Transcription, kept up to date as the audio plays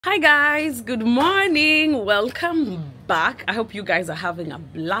Hi guys, good morning, welcome back. I hope you guys are having a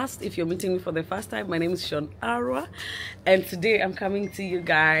blast. If you're meeting me for the first time, my name is Sean Arwa, and today I'm coming to you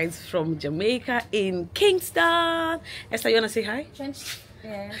guys from Jamaica in Kingston. Esther, you wanna say hi? Yes.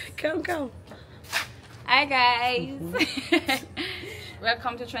 Come. Hi guys.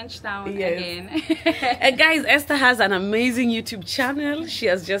 Welcome to Trench Town again. And guys, Esther has an amazing YouTube channel. She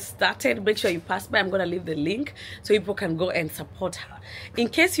has just started. Make sure you pass by. I'm gonna leave the link so people can go and support her. In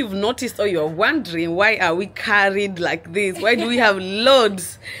case you've noticed or you're wondering why are we carried like this, why do we have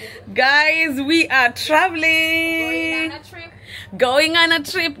loads, guys, we are traveling, going on a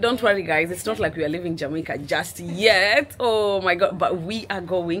trip. Don't worry guys, it's not like we are leaving Jamaica just yet. Oh my god, but we are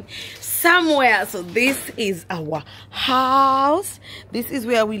going somewhere. So this is our house. This is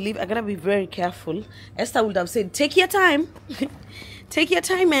where we live. I gotta be very careful. Esther would have said, take your time. Take your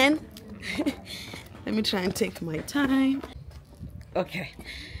time, man. Let me try and take my time. Okay,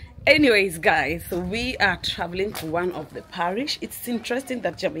 anyways guys, so we are traveling to one of the parish. It's interesting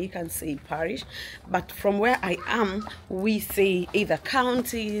that Jamaicans say parish, but from where I am, we say either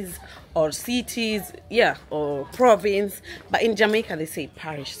counties or cities, yeah, or province, but in Jamaica they say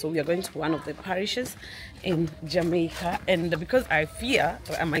parish. So we are going to one of the parishes in Jamaica, and because I fear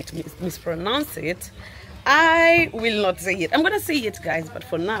I might mispronounce it, I will not say it. I'm gonna say it guys, but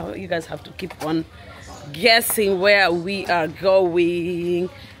for now you guys have to keep on guessing where we are going.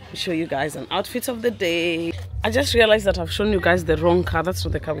 I'll show you guys an outfit of the day. I just realized that I've shown you guys the wrong car. That's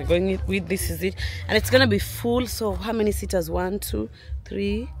not the car we're going with. This is it, and it's gonna be full. So how many seaters? 1, 2,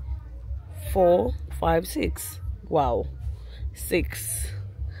 3, 4, 5, 6. Wow, 6.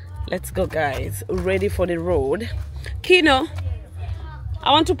 Let's go guys, ready for the road. Kino,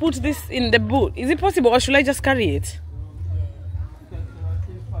 I want to put this in the boot. Is it possible, or should I just carry it?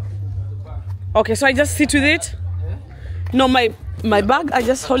 Okay, so I just sit with it? Yeah. No, my bag, I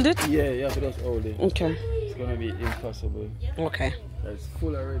just hold it? Yeah, you have to just hold it. Okay. It's gonna be impossible. Okay. It's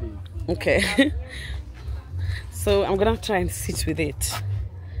full already. Okay. So I'm gonna try and sit with it.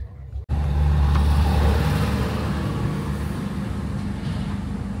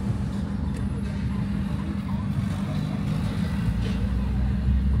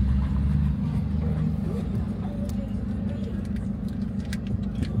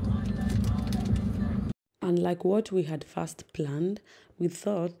 Unlike what we had first planned, we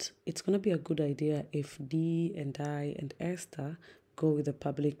thought it's going to be a good idea if Dee and I and Esther go with the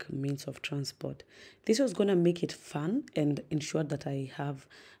public means of transport. This was going to make it fun and ensure that I have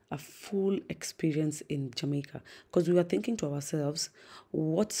a full experience in Jamaica, because we were thinking to ourselves,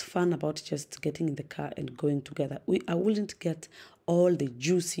 what's fun about just getting in the car and going together? I wouldn't get all the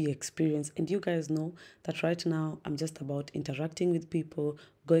juicy experience, and you guys know that right now I'm just about interacting with people,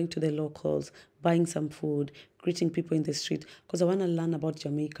 going to the locals, buying some food, greeting people in the street, because I want to learn about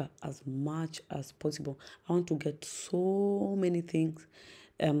Jamaica as much as possible. I want to get so many things.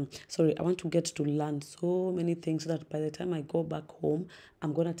 I want to get to learn so many things so that by the time I go back home,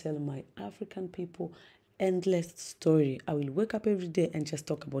 I'm going to tell my African people endless story. I will wake up every day and just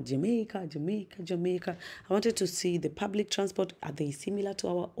talk about Jamaica. I wanted to see the public transport. Are they similar to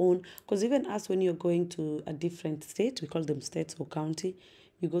our own? Because even us, when you're going to a different state, we call them states or county,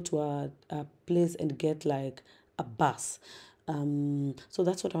 you go to a place and get like a bus. So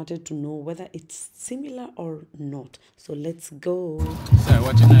that's what I wanted to know, whether it's similar or not. So let's go. Sorry,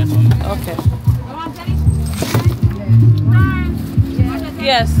 what's your name? Okay.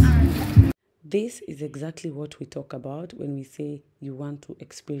 Yes. This is exactly what we talk about when we say you want to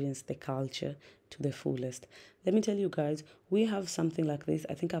experience the culture to the fullest. Let me tell you guys, we have something like this.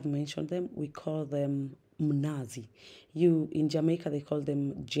 I think I've mentioned them. We call them mnazi. In Jamaica, they call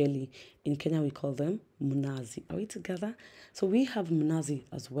them jelly. In Kenya, we call them mnazi. Are we together? So we have mnazi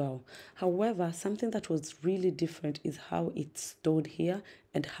as well. However, something that was really different is how it's stored here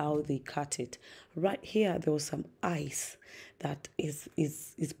and how they cut it. Right here, there was some ice that is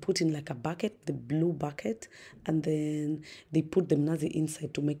put in like a bucket, the blue bucket, and then they put the mnazi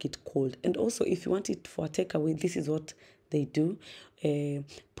inside to make it cold. And also, if you want it for a takeaway, this is what they do.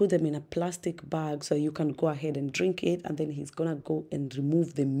 Put them in a plastic bag so you can go ahead and drink it, and then he's gonna go and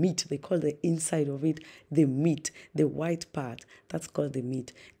remove the meat. They call the inside of it the meat, the white part, that's called the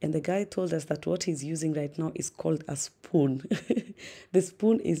meat. And the guy told us that what he's using right now is called a spoon. The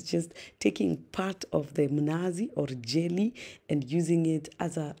spoon is just taking part of the mnazi or jelly and using it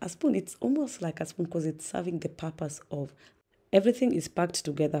as a spoon. It's almost like a spoon because it's serving the purpose of everything is packed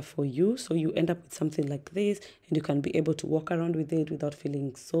together for you, so you end up with something like this, and you can be able to walk around with it without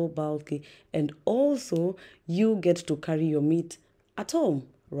feeling so bulky, and also you get to carry your meat at home,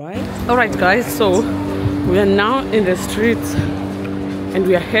 right? All right guys, so we are now in the streets and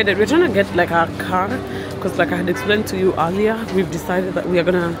we are headed. We're trying to get like our car because, like I had explained to you earlier, we've decided that we are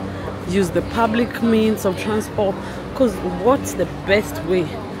gonna use the public means of transport, because what's the best way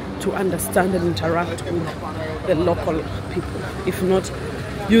to understand and interact with the local people if not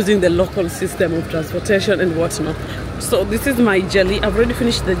using the local system of transportation and whatnot. So this is my jelly. I've already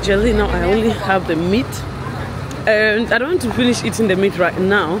finished the jelly. Now I only have the meat, and I don't want to finish eating the meat right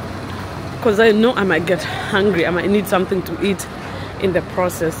now because I know I might get hungry. I might need something to eat in the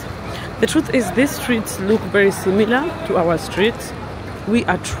process. The truth is, these streets look very similar to our streets. We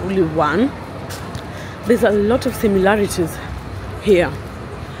are truly one. There's a lot of similarities here.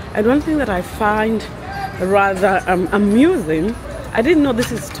 And one thing that I find rather amusing, I didn't know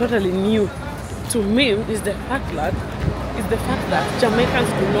this is totally new to me, is the fact that Jamaicans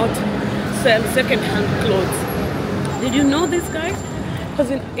do not sell second-hand clothes. Did you know this, guys?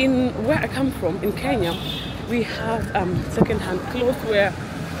 Because in where I come from, in Kenya, we have second-hand clothes where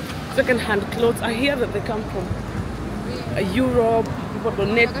second-hand clothes, I hear that they come from Europe, people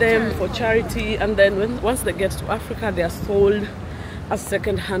donate them for charity, and then once they get to Africa, they are sold as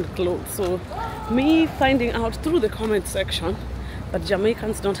second-hand clothes. So me finding out through the comment section that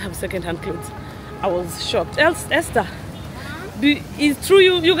Jamaicans don't have second-hand clothes, I was shocked. Esther, is true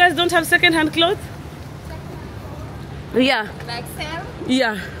you guys don't have second-hand clothes? Yeah. Like sell?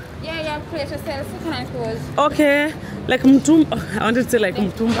 Yeah. Yeah, place to sell second-hand clothes. Okay. Like Mtumba. I wanted to say like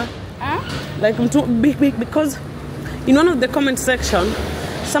Mtumba. Huh? Like Mtumba, big, because in one of the comment section,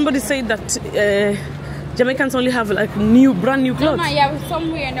 somebody said that Jamaicans only have like brand new clothes. No, yeah,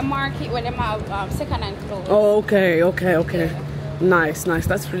 somewhere in the market where they have second-hand clothes. Oh, okay. Nice.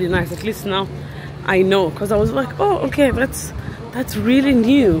 That's really nice. At least now I know, because I was like, oh, okay, that's really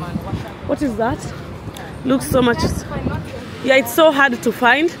new. What is that? Looks so much. Yeah, it's so hard to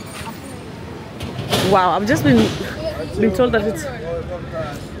find. Wow, I've just been told that it's.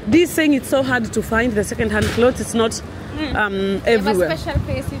 This saying it's so hard to find the second-hand clothes. It's not everywhere. Have a special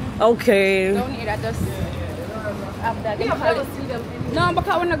place in. Okay. Down here that just have that. No, because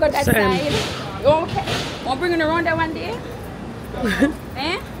I want to go that side. Okay. Want to bring it around there one day?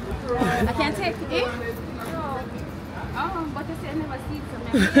 Eh? I can't take it. Eh? Oh, but you say I never see it.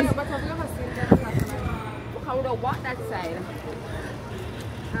 Yeah, but I've never seen that. I would have walked that side.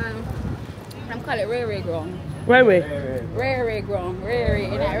 I'm call it railway ground. Railway ground.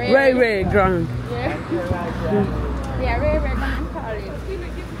 Railway ground. Yeah, railway ground, I'm call it.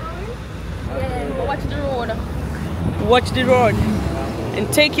 Yeah, but watch the road. Watch the road.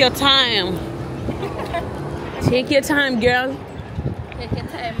 And take your time. Take your time, girl. Take your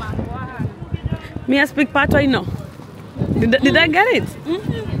time, man. Wow. Me I speak Patois, no? Did I get it?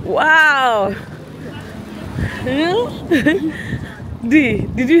 Mm-hmm. Wow.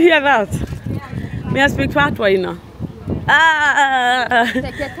 Did you hear that? Me I speak Patois, you know?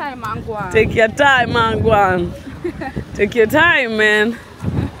 Take your time, man. Go on. Take your time, man. Go on. Take your time, man.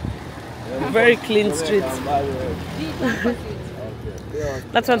 Very clean streets.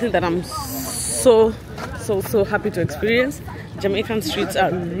 That's one thing that I'm so happy to experience. Jamaican streets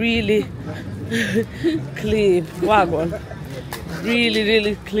are really clean. Wagwan.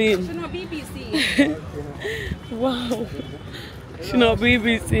 Really clean. You know BBC. Wow. You know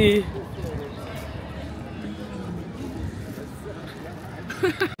BBC.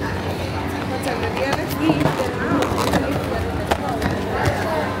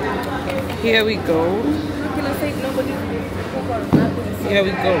 Here we go. Here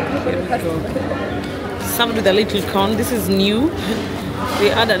we go. Some with a little corn. This is new.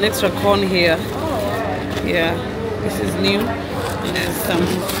 They add an extra corn here. Yeah, this is new. And there's some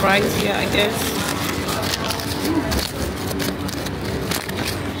fries here, I guess.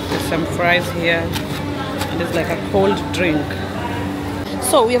 There's some fries here. And there's like a cold drink.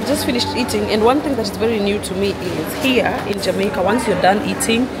 So we have just finished eating, and one thing that is very new to me is here in Jamaica, once you're done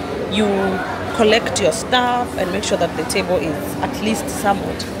eating, you collect your stuff and make sure that the table is at least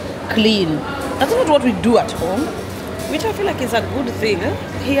somewhat clean. That's not what we do at home, which I feel like is a good thing.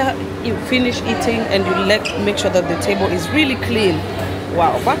 Here you finish eating and you make sure that the table is really clean.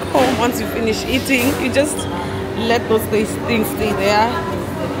 Wow, back home once you finish eating, you just let those things stay there.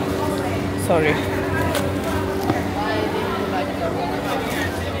 Sorry.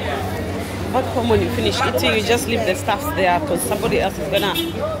 Back home when you finish eating, you just leave the stuff there because somebody else is gonna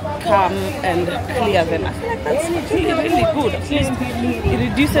come and clear them. I feel like that's really good. At least it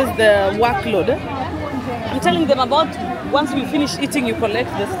reduces the workload. I'm telling them about once you finish eating, you collect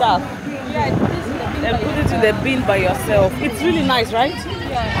the stuff and put it in the bin by yourself. It's really nice, right?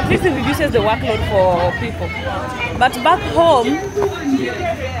 At least it reduces the workload for people. But back home,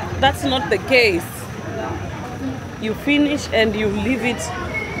 that's not the case. you finish and you leave it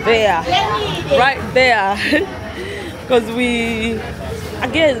there, right there. Because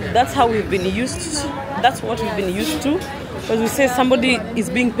again, that's how we've been used to, that's what we've been used to. Because we say somebody is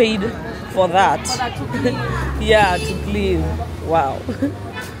being paid for that. Yeah, to clean. Wow.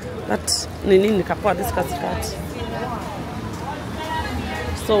 That's this cut.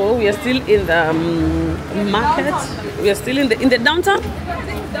 So we are still in the market. We are still in the downtown.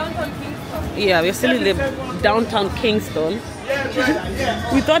 Yeah, we are still in the downtown Kingston.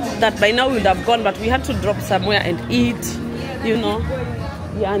 We thought that by now we would have gone, but we had to drop somewhere and eat, you know.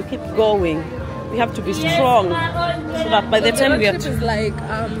 Yeah, and keep going. We have to be strong so that by the time we are is like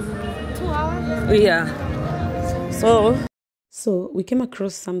 2 hours. Yeah. So we came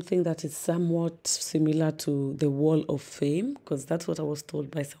across something that is somewhat similar to the Wall of Fame, because that's what I was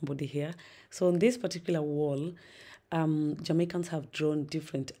told by somebody here. So on this particular wall, Jamaicans have drawn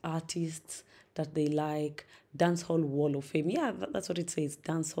different artists that they like. Dancehall Wall of Fame. Yeah, that's what it says.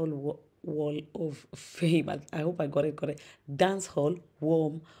 Dancehall Wall of Fame. I hope I got it correct. Dancehall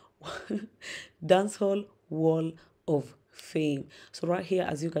Wall of Fame. So right here,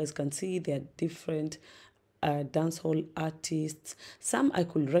 as you guys can see, there are different dancehall artists. Some I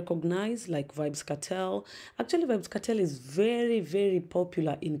could recognize, like Vybz Kartel. Actually, Vybz Kartel is very, very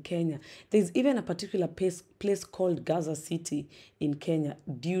popular in Kenya. There's even a particular place called Gaza City in Kenya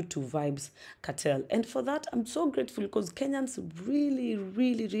due to Vybz Kartel. And for that, I'm so grateful, because Kenyans really,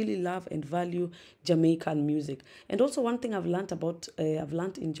 really, really love and value Jamaican music. And also one thing I've learned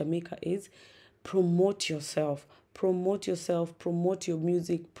in Jamaica is promote yourself. Promote yourself, promote your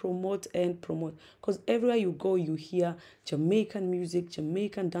music, promote. Because everywhere you go, you hear Jamaican music,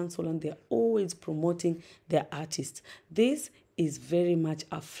 Jamaican dancehall, and they're always promoting their artists. This is very much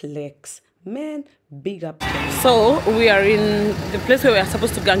a flex. Man, big up. So we are in the place where we are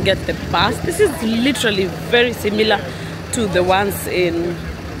supposed to go and get the bus. This is literally very similar to the ones in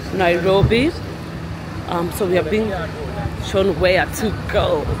Nairobi. So we are being shown where to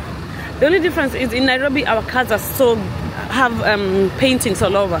go. The only difference is in Nairobi, our cars have paintings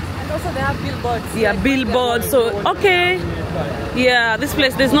all over. And also they have billboards. Yeah, like billboards. So, okay. Yeah, this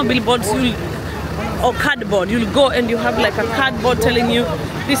place, there's no billboards or cardboard. You'll go and you have like a cardboard telling you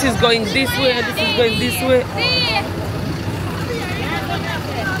this is going this way, this is going this way.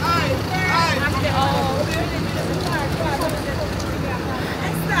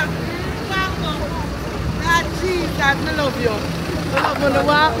 I love you.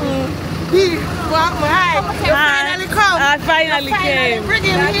 Finally come. I finally came. Bring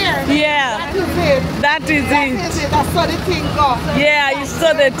him here. Yeah. That is it. I saw the thing go. Yeah, you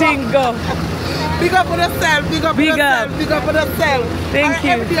saw the thing go. Big up for yourself. Big up for yourself. Big up for yourself. Thank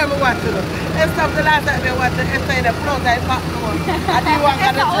you. Every day I watch it. It's the last time I watch it. It's in the front. I back on. I didn't want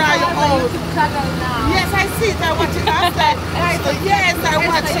to try your own. Yes, I see it. I watch it last time. Yes, I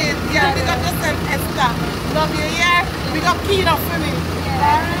watch it. Yeah, big up yourself, Esther. Love you, yeah? Big up Kino for me.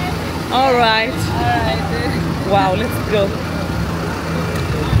 All right. Wow, let's go.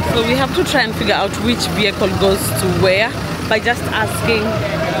 So we have to try and figure out which vehicle goes to where by just asking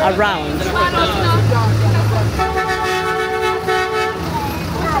around.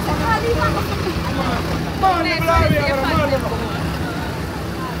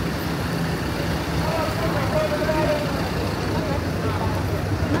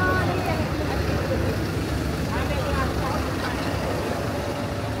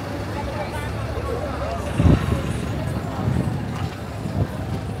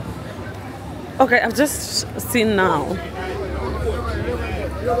 Okay, I've just seen now.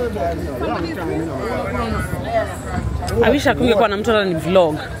 I wish I could go on a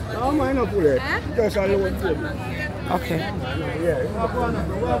vlog. Okay.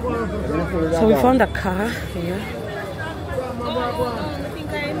 So we found a car here.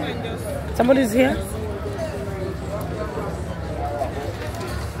 Somebody's here.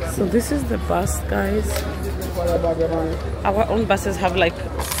 So this is the bus, guys. Our own buses have like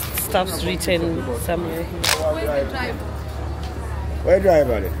stuff's written somewhere here. Where's the driver? Where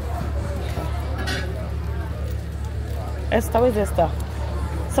driver? Esther, where's Esther?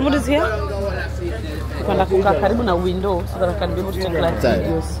 Somebody's here? You can kukaa karibu na window so that I can be able to take like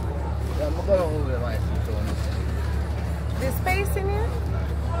videos. There's space in here?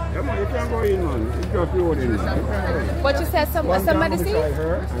 Yeah, man, you can go in, man. You just road in. But you said somebody see?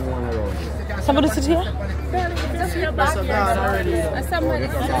 Somebody sit here? Just your back here. Somebody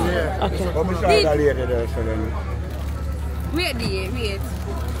sit. Okay. Wait there, wait.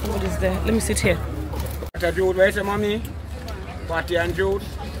 Somebody's there. Let me sit here. Jude, where's your mommy? Patty and Jude.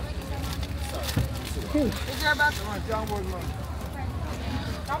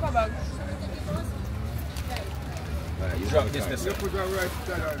 Drop this.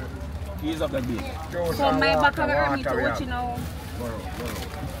 Ease up the beat. So my back of the meet to watch you now.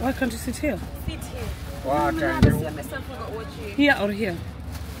 Why can't you sit here? Sit here. Water I and see you. myself for the watch you. Here or here?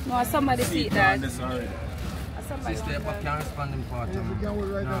 No, somebody see that. This already. Somebody Sister, want I that. can't respond in part.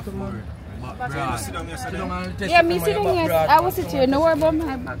 Sit down yesterday. Yeah, me sitting here. I will sit here. No worry about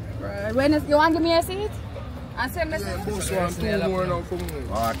my back. When you want to give me a seat? And say myself.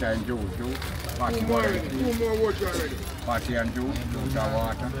 Water and juice. Party already. Party and juice and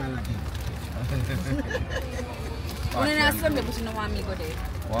water. When I ask them, but you don't want me to go there.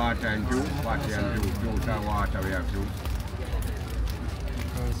 Water and juice and water we have juice.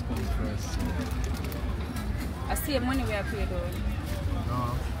 First come first. I see money we are paid though.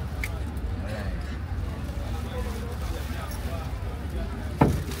 No.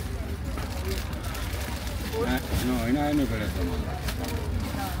 No, I never let them on.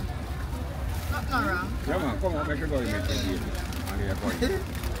 Not wrong. Come on, make you go and make it easy.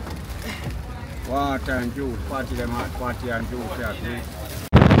 Water and juice, party and juice, yeah, please.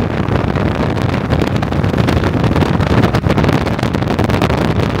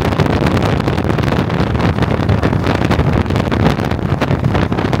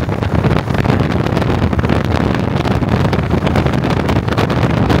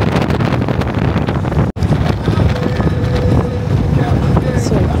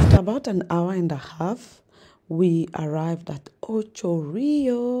 About an hour and a half, we arrived at Ocho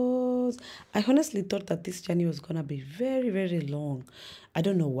Rios. I honestly thought that this journey was gonna be very, very long. I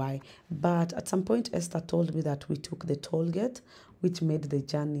don't know why, but at some point Esther told me that we took the toll gate, which made the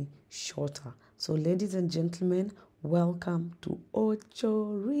journey shorter. So ladies and gentlemen, welcome to Ocho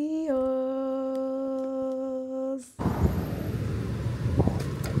Rios.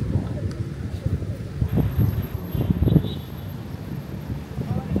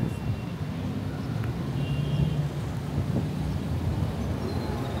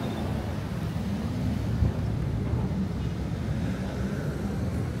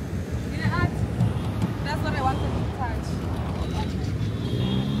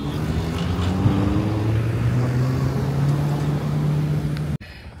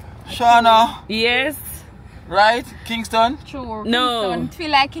 Shauna, Yes. right? Kingston? True. No. Kingston.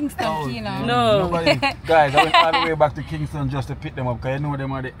 Feel like Kingston, you know. No. Nobody, guys, I went all the way back to Kingston just to pick them up because I know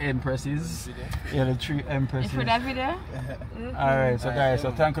them are the empresses. Yeah, the 3 empresses. You for that video? Alright, so guys,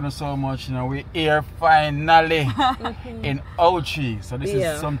 so thank you so much. You know, we're here finally in OCHO. So this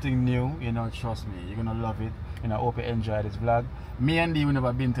is something new, you know, trust me, you're gonna love it. You know, I hope you enjoy this vlog. Me and Dee, we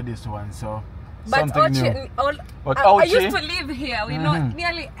never been to this one, so But something new. But I OCHO, used to live here. We know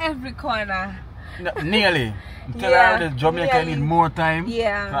nearly every corner. Nearly. Tell Yeah, her that Jamaica nearly. need more time.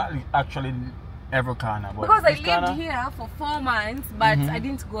 Yeah. Actually, every corner. But Because I this corner, lived here for 4 months, but I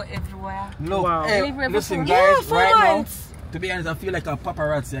didn't go everywhere. Look, Wow. hey, Live here for listen, 4 guys, Yeah, 4 right months. now, to be honest, I feel like a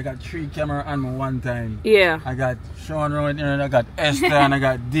paparazzi. I got 3 cameras on me one time. Yeah. I got Sean around here, and I got Esther, and I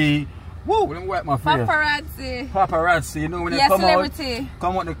got D. Woo, let me wipe my face. Paparazzi. Paparazzi, you know when Yeah, they come celebrity.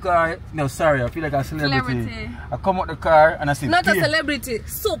 come out the car. No, sorry, I feel like a celebrity. Celebrity. I come out the car and I see Not a P- celebrity,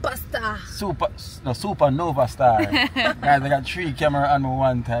 superstar. supernova star. Guys, I got 3 cameras on me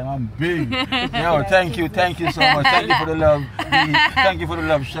one time. I'm big. Yo, thank you so much. Thank you for the love, D. Thank you for the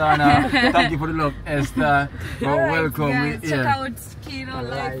love, Shauna. Thank you for the love, Esther. Well, welcome. Guys, We're check here. out Kino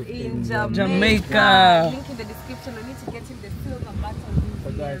Life in Jamaica. Jamaica. Link in the description. We need to get him the silver button.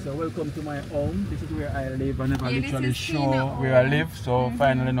 So guys, so welcome to my home. This is where I live. I never Yeah, this literally is show Tina where I home. live. So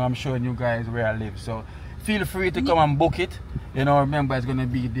finally now I'm showing you guys where I live. So feel free to come and book it. You know, remember it's gonna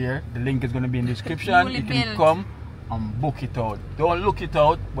be there. The link is gonna be in the description. Newly You can built. come and book it out. Don't look it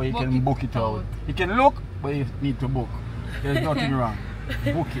out, but you can book it out. You can look, but you need to book. There's nothing wrong.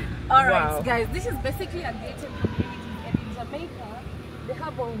 Book it. Alright, Wow. guys, this is basically a gated community, and in Jamaica, they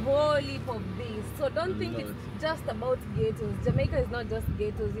have a whole heap of these. So don't think it's just about ghettos. Jamaica is not just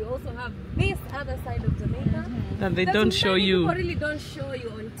ghettos. You also have this other side of Jamaica That they that don't show many you. people really don't show you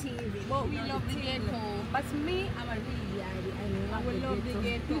on TV. But we love the ghetto. But me, I'm a real yardie. I love the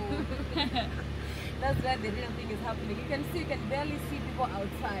ghetto. That's where the real thing is happening. You can see, you can barely see people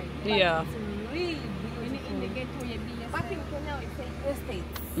outside. But Yeah. it's really beautiful. In the ghetto, back in Kenya, we say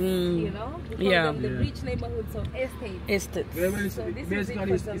estates. Mm. You know, we call Yeah. them the rich neighborhoods of estates. Estate. So this is Basically, it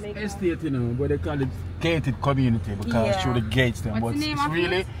it's for Jamaica. estate, you know, but they call it gated community because Yeah. through the gates then. What's But the name it's of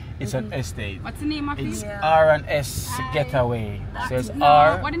really, it? it's an estate. What's the name of It's it? R&S Getaway. So it's No,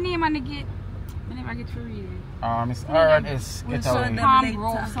 R. what the name on the gate? I never get to read it. It's R&S We'll Getaway. show them Palm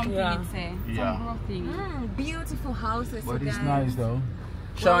Grove, something Yeah. it say. Yeah. Some Grove thing. Beautiful houses, But you it's guys. nice though.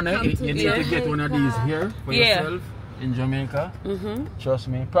 Welcome Shauna, to you need to get one of these here for Yeah. yourself in Jamaica. Mm-hmm. Trust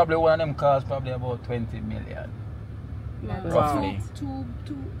me. Probably one of them costs probably about 20 million. roughly. Two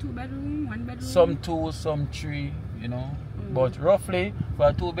bedroom, 1 bedroom. Some 2, some 3, you know. But roughly for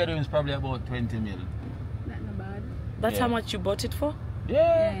a 2 bedroom is probably about 20 mil. That's not bad. That's how much you bought it for?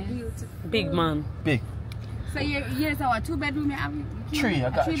 Yeah. Big man. Big. So here's our 2 bedroom. I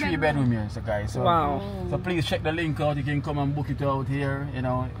got a 3 bedroom here, so guys. So, wow. So please check the link out. You can come and book it out here, you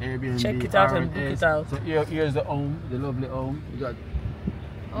know, Airbnb. Check it out and book it out. So here's the home, the lovely home. You got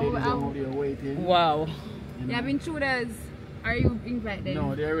ladies out here waiting. Wow. You have intruders. Are you invited?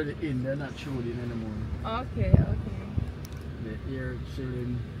 No, they're already in. They're not shooting anymore. Okay. They're here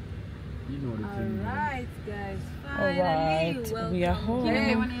chilling. You know the thing. Alright, guys. Alright, we are home.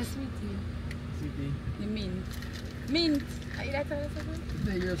 Yeah, one is sweetie. City. The mint. Are you like that?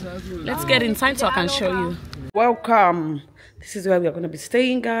 Let's get inside so I can show you. Welcome. This is where we are going to be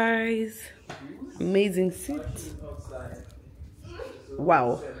staying, guys. Amazing seat.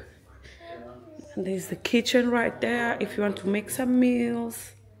 Wow. And there's the kitchen right there if you want to make some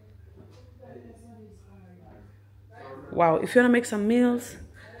meals. Wow, if you want to make some meals,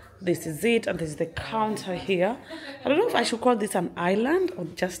 this is it. And there's the counter here. I don't know if I should call this an island or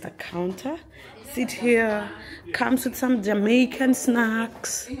just a counter. Sit here. Comes with some Jamaican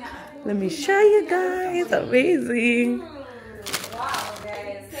snacks. Let me show you guys. Amazing.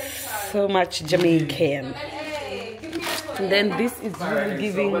 So much Jamaican. And then this is really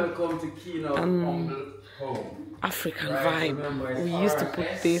giving African vibe. We used to put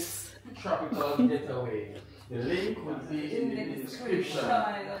this. Tropical getaway. The link will be in the description.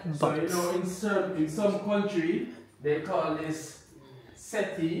 So you know, in some country they call this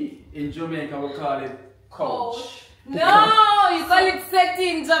settee. In Jamaica we call it couch. No, you call it settee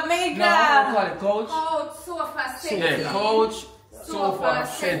in Jamaica. No, we call it couch. Couch, sofa, settee. Yeah, couch, sofa,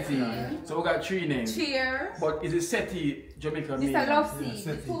 settee. So we got 3 names. Chair. But is it settee Jamaica? This is a love seat.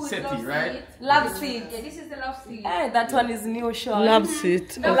 Settee, right? Love seat. Yeah, this is the love seat. Hey, that one is new, Sean. Love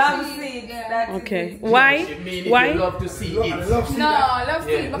seat. Love seat. Okay. Why? It means Why? if you love to see it. No, love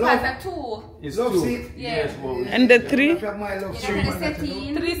seat because the 2. It's Love 2. seat. Yes, well, And the 3? My love The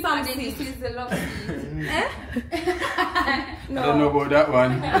settee. Three And then this is the love seat. I don't know about that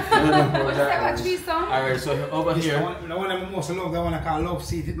one. I don't know about that one. Alright, so over here. The one I most love, that one I call love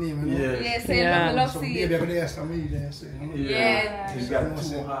seat name. You know? Yes. Yes, Yeah. love So seat. baby, I could ask me there. So, you know? Yeah. He's got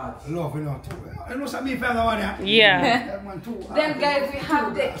 2 hearts. Love, you know. You know something, family one, yeah? Yeah. That one too. Then, guys, we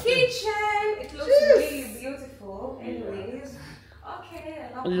have the kitchen. It looks really beautiful. Anyways, okay.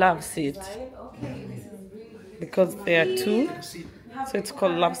 I Love seat. Okay, this is really Because there are 2. So it's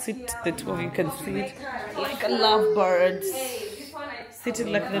called love seat. The 2 of you can sit like a lovebirds.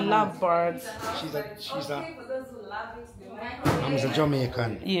 Sitting like the lovebirds. I'm a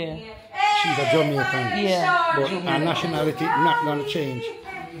Jamaican. Yeah. She's a Jamaican. Yeah. But her nationality not gonna change.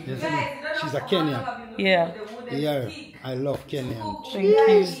 You see? She's a Kenyan. Yeah. Yeah, I love Kenyan. Thank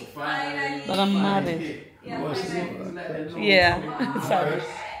you. But I'm married. Yeah. Sorry.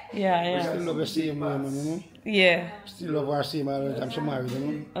 Yeah, Still yeah. love the same woman, you know. Yeah. Still love her same all the time. She married, you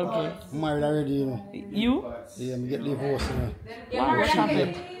know. Okay. I'm married already, you know. You? Yeah, I get divorced, you know. Wow, what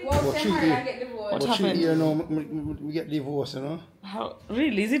happened? But 3 years, What but 3 happened? years now, we get divorced, you know. How?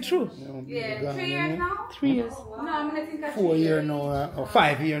 Really? Is it true? You know, Yeah, gone, 3 you years know. now? 3 years. No, I'm gonna think of 4 years now, or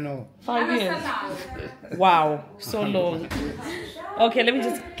 5 years now. 5 years. Wow, so long. Okay, let me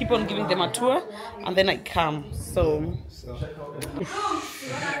just keep on giving them a tour and then I come. So look. But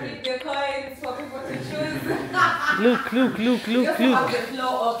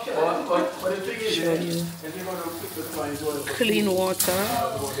the thing is, if you're going to put the coins on, Clean water.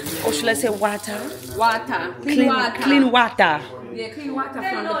 Or should I say water? Water. Clean water. Yeah, clean water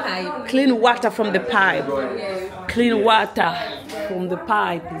from the pipe. Clean water from the pipe. Clean water from the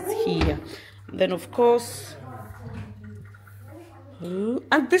pipe is here. Then of course,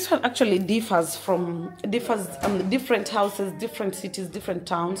 and this one actually differs different houses, different cities, different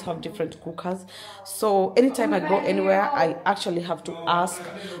towns have different cookers. So anytime I go anywhere, I actually have to ask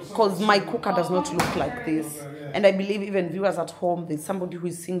because my cooker does not look like this. And I believe even viewers at home, there's somebody who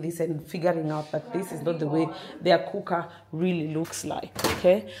is seeing this and figuring out that this is not the way their cooker really looks like.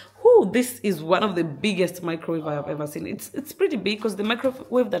 Okay. This is one of the biggest microwave I have ever seen. It's pretty big because the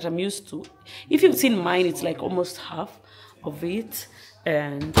microwave that I'm used to, if you've seen mine, it's like almost half of it,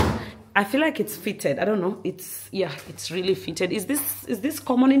 and I feel like it's fitted. I don't know. It's really fitted. Is this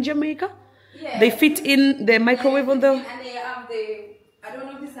common in Jamaica? Yeah. They fit in the microwave on the. And they have the. I don't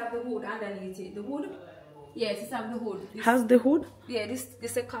know if this have the hood underneath it. The hood. Yes, this have the hood. This, has the hood? Yeah, this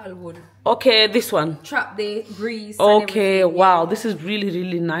is a cold wood. Okay, this one. Trap the grease. Okay, wow, this is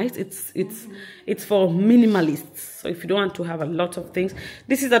really nice. It's for minimalists. So if you don't want to have a lot of things,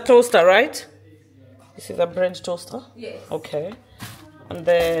 this is a toaster, right? This is a bread toaster? Yes. Okay. And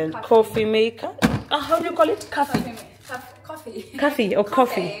then coffee maker. How do you call it? Coffee. Coffee or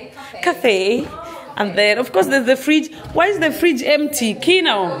coffee. Cafe. And then, of course, there's the fridge. Why is the fridge empty?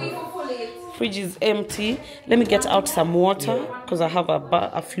 Kino. Fridge is empty. Let me get out some water because I have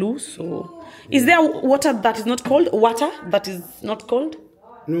a flu. So, is there water that is not cold? Water that is not cold?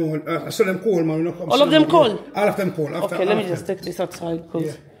 No, so them cold, man. All of them cold? All of them cold. Okay, let me just take this outside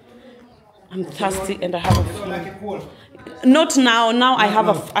because I'm thirsty and I have a flu. Like it cold? Not now. Now I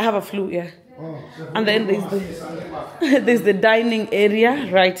have a flu. Yeah. And then there's the dining area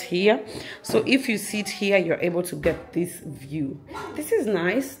right here. So if you sit here, you're able to get this view. This is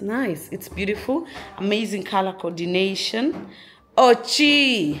nice. It's beautiful. Amazing color coordination.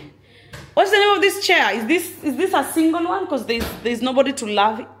 OCHO. What's the name of this chair? Is this a single one? Because there's nobody to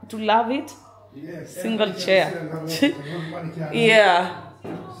love it. Yes. Single chair. Yeah.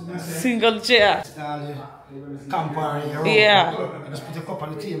 Single chair. Yeah. Just put a cup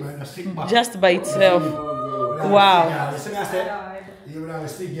on the table and just sit back. Just by itself. Wow.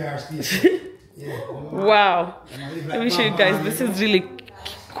 Wow. Let me show you guys. This is really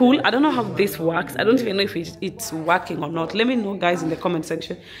cool. I don't know how this works. I don't even know if it's working or not. Let me know, guys, in the comment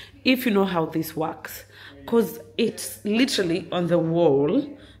section if you know how this works. Because it's literally on the wall.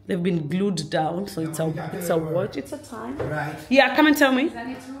 They've been glued down. So it's a watch. It's a time. Right. Yeah, come and tell me.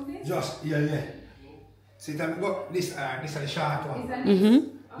 Just, yeah. See, then this is the short one.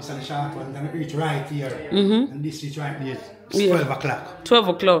 This is the short one. Then we reach right here. And this is right here. It's 12 o'clock. 12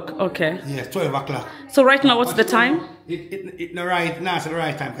 o'clock, okay. Yeah, 12 o'clock. So right now, what's the time? It's the right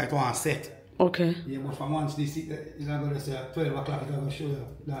time because it won't set. Okay. Yeah, but for once this is going to say 12 o'clock, it's going to show you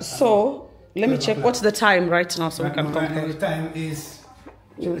that. So, let me check. What's the time right now so we can compare? The time is...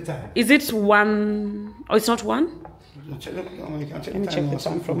 The time. Is it 1? Oh, it's not 1? Let me check the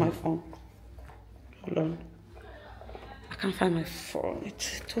time from my phone. Hold on. I can't find my phone.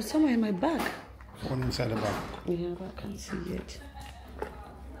 It was somewhere in my bag. Phone inside the bag. Yeah, but I can't see it.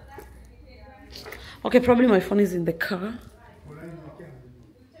 Okay, probably my phone is in the car.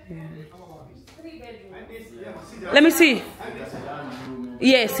 Yeah. Let me see.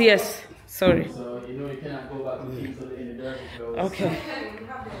 Yes. Sorry. Okay.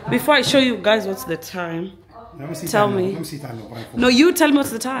 Before I show you guys what's the time, tell me. No, you tell me what's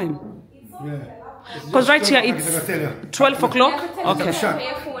the time. Yeah. Because right here it's 12 o'clock. Okay.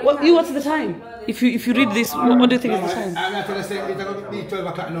 What's the time? If you read this, what do you think is the time? I'm not going to say it's going to be 12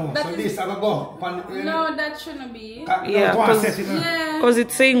 o'clock now. So this I will go. No, that shouldn't be. Yeah, because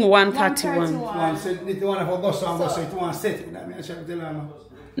it's saying 1:31.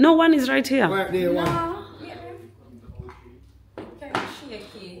 No, one is right here. Where they one? Kind of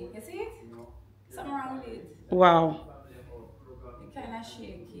shaky. You see it? Something wrong with it. Wow. It's kind of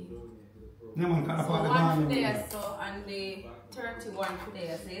shaky. No one can afford the One money. there, so and the 31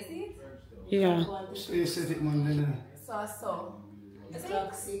 there. So you see it? Yeah. So you set it Monday. So. It's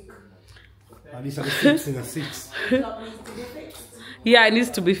like 6. These are the 6. Yeah, it needs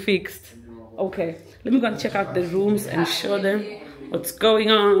to be fixed. Okay. Let me go and check out the rooms and show them what's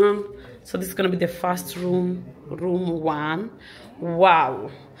going on. So this is going to be the first room, room 1. Wow.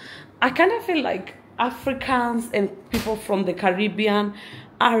 I kind of feel like Africans and people from the Caribbean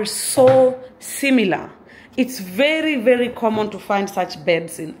are so similar. It's very, very common to find such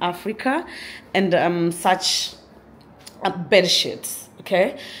beds in Africa and such bed sheets,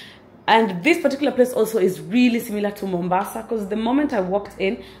 okay? And this particular place also is really similar to Mombasa because the moment I walked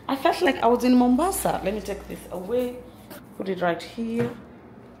in, I felt like I was in Mombasa. Let me take this away, put it right here.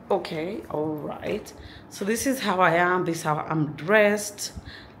 Okay, all right. So this is how I am, this is how I'm dressed.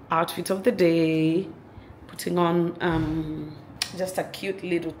 Outfit of the day, putting on just a cute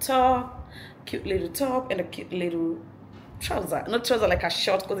little top and a cute little trouser. Not trouser like a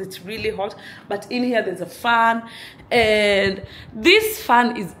short because it's really hot, but in here there's a fan, and this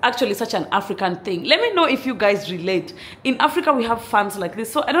fan is actually such an African thing. Let me know if you guys relate. In Africa we have fans like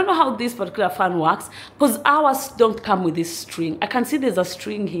this, so I don't know how this particular fan works because ours don't come with this string. I can see there's a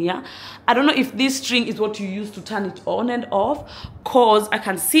string here. I don't know if this string is what you use to turn it on and off, because I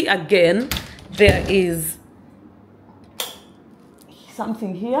can see again there is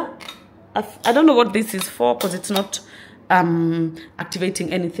something here. I don't know what this is for because it's not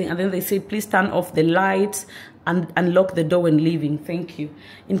activating anything. And then they say please turn off the lights and unlock the door when leaving. Thank you.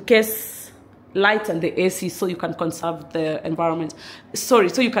 In case light and the AC, so you can conserve the environment. Sorry,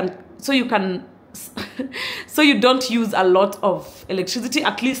 so you don't use a lot of electricity.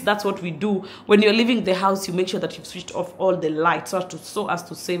 At least that's what we do when you're leaving the house. You make sure that you've switched off all the lights so as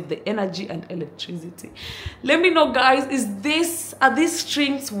to save the energy and electricity. Let me know, guys, are these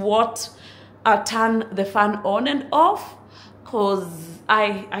strings what turn the fan on and off, because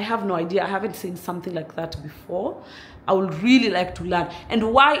I have no idea. I haven't seen something like that before. I would really like to learn.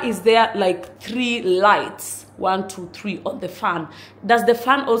 And why is there like 3 lights, 1, 2, 3 on the fan? Does the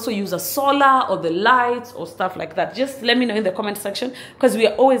fan also use a solar or the lights or stuff like that? Just let me know in the comment section, because we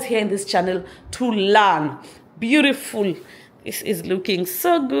are always here in this channel to learn. Beautiful. This is looking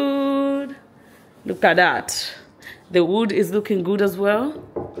so good. Look at that. The wood is looking good as well.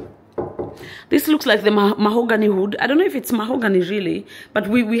 This looks like the mahogany wood. I don't know if it's mahogany really, but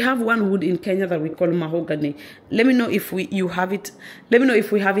we have one wood in Kenya that we call mahogany. Let me know if you have it. Let me know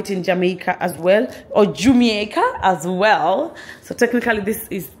if we have it in Jamaica as well, or Jamaica as well. So technically this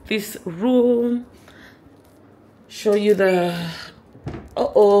is this room. Show you the,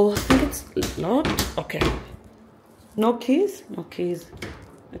 I think it's locked. Okay. No keys? No keys.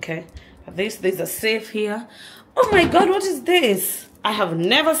 Okay. There's a safe here. Oh my God, what is this? I have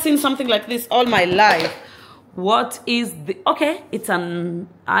never seen something like this all my life. What is the... Okay, it's an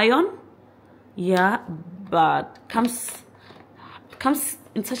iron. Yeah, but comes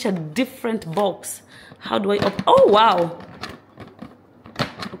in such a different box. How do I open? Oh, wow.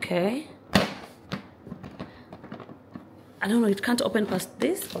 Okay. I don't know, it can't open past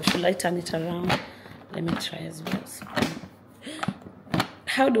this, or should I turn it around? Let me try as well. So,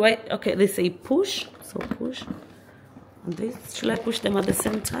 how do I... Okay, they say push. So push. And this, should I push them at the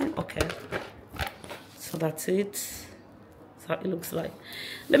same time? Okay. So that's it. So it looks like.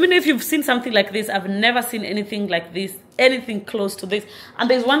 Let me know if you've seen something like this. I've never seen anything like this, anything close to this. And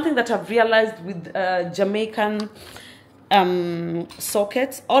there's one thing that I've realized with Jamaican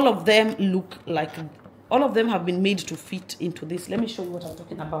sockets. All of them look like... All of them have been made to fit into this. Let me show you what I'm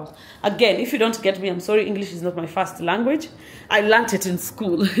talking about. Again, if you don't get me, I'm sorry, English is not my first language. I learned it in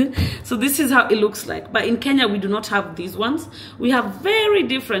school. So this is how it looks like. But in Kenya, we do not have these ones. We have very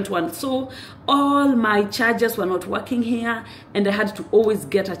different ones. So all my chargers were not working here, and I had to always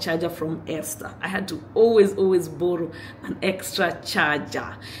get a charger from Esther. I had to always borrow an extra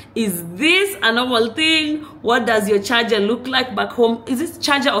charger. Is this a normal thing? What does your charger look like back home? Is this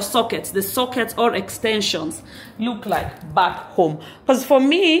charger or sockets? The sockets or extensions look like back home? Because for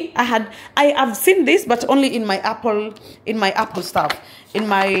me, I've seen this, but only in my Apple stuff. In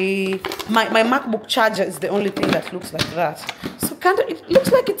my MacBook charger is the only thing that looks like that. So it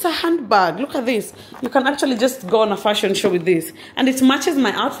looks like it's a handbag. Look at this. You can actually just go on a fashion show with this, and it matches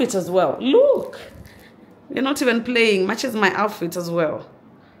my outfit as well. Look, you're not even playing. Matches my outfit as well.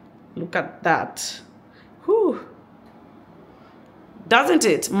 Look at that. Whew. Doesn't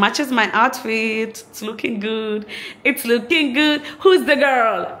it? Matches my outfit. It's looking good. It's looking good. Who's the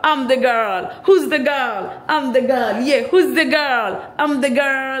girl? I'm the girl. Who's the girl? I'm the girl. Yeah, who's the girl? I'm the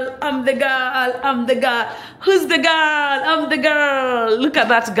girl. I'm the girl. I'm the girl. Who's the girl? I'm the girl. Look at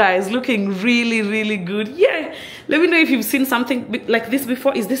that, guys. Looking really, really good. Yeah. Let me know if you've seen something like this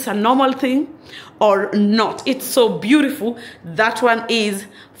before. Is this a normal thing or not? It's so beautiful. That one is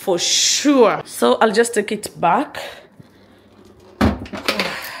for sure. So I'll just take it back.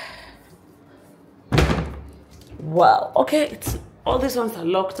 Wow. Okay, all these ones are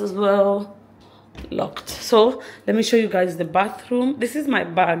locked as well. Locked. So let me show you guys the bathroom. This is my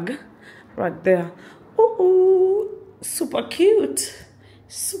bag right there. Ooh, super cute.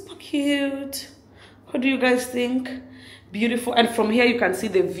 Super cute. What do you guys think? Beautiful. And from here you can see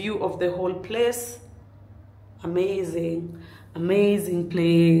the view of the whole place. Amazing. Amazing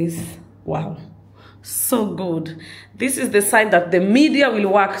place. Wow. So good. This is the side that the media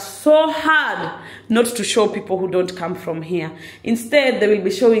will work so hard not to show people who don't come from here. Instead, they will be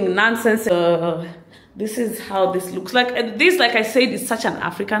showing nonsense. This is how this looks like. And this, like I said, is such an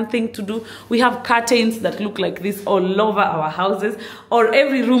African thing to do. We have curtains that look like this all over our houses, or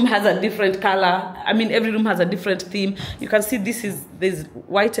every room has a different color. I mean, every room has a different theme. You can see there's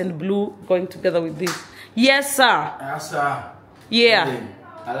white and blue going together with this. Yes, sir. Yes, sir. Yeah.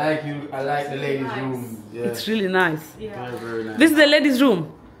 I like you. I like the ladies' room. Yeah. It's really nice. Yeah. Very, very nice. This is the ladies'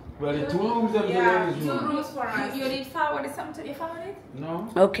 room. Well, the 2 rooms of the ladies' room. 2 rooms for us. You did forward something? You forward it?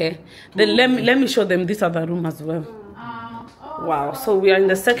 No. Okay. Then let me show them this other room as well. Wow. So we are in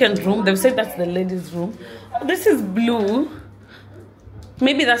the second room. They've said that's the ladies' room. Oh, this is blue.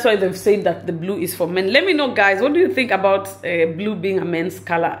 Maybe that's why they've said that the blue is for men. Let me know, guys, what do you think about blue being a men's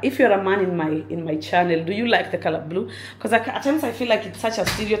color? If you're a man in my channel, do you like the color blue? Because at times I feel like it's such a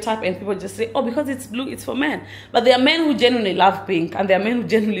stereotype, and people just say, oh, because it's blue, it's for men. But there are men who genuinely love pink, and there are men who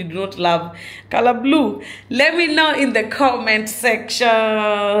genuinely do not love color blue. Let me know in the comment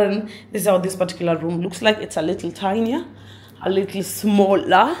section. This is how this particular room looks like. It's a little tinier, a little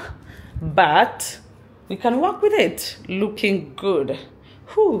smaller, but we can work with it. Looking good.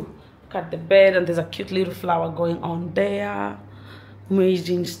 Whew. Look at the bed, and there's a cute little flower going on there.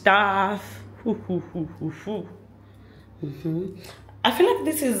 Amazing stuff. I feel like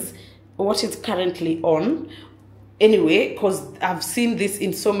this is what it's currently on. Anyway, because I've seen this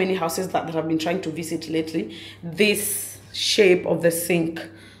in so many houses that I've been trying to visit lately. This shape of the sink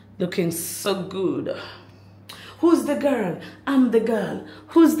looking so good. Who's the girl? I'm the girl.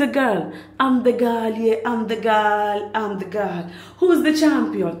 Who's the girl? I'm the girl. Yeah, I'm the girl. I'm the girl. Who's the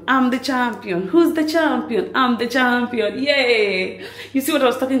champion? I'm the champion. Who's the champion? I'm the champion. Yay! You see what I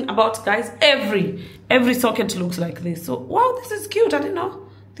was talking about, guys? Every socket looks like this. So, wow, this is cute. I didn't know.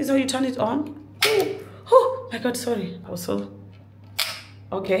 This is how you turn it on. Oh my God, sorry. I was so...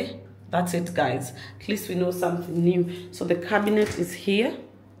 Okay, that's it, guys. At least we know something new. So the cabinet is here.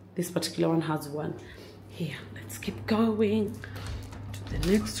 This particular one has one here. Let's keep going to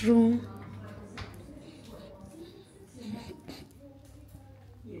the next room.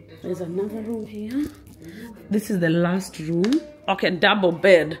 There's another room here. This is the last room. Okay, double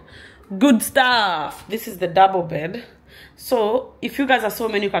bed. Good stuff. This is the double bed. So if you guys are so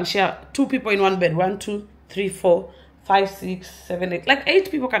many, you can share 2 people in one bed. 1, 2, 3, 4, 5, 6, 7, 8. Like 8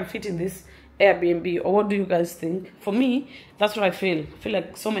 people can fit in this Airbnb. Or what do you guys think? For me, that's what I feel. I feel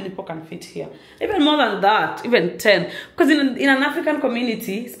like so many people can fit here. Even more than that, even 10. Because in an African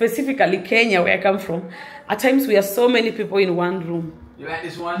community, specifically Kenya, where I come from, at times we are so many people in one room. You like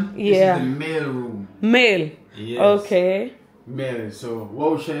this one? Yeah. This is the male room. Male? Yes. Okay. Male. So,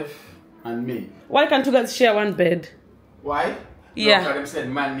 wow chef and me. Why can't you guys share one bed? Why? Yeah. No, because them said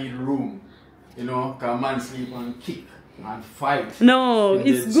man need room. You know, because man sleep and kick and fight. No,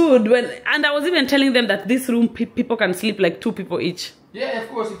 it's good. And I was even telling them that this room, people can sleep like 2 people each. Yeah, of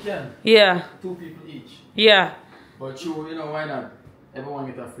course you can. Yeah. 2 people each. Yeah. But you know, why not? Everyone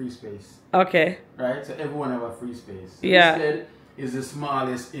get a free space. Okay. Right? So everyone have a free space. So yeah. This bed is the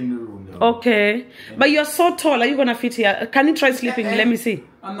smallest in the room though. Okay. But you're so tall. Are you gonna fit here? Can you try sleeping? Let me see.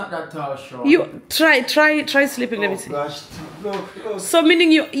 I'm not that tall, sure. You try sleeping. Let me see. Gosh, look. So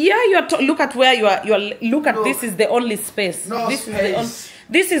meaning you are look at where you are. Look at this is the only space. No this space.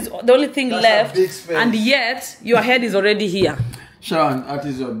 This is the only thing left. A big space. And yet your head is already here. Sean, that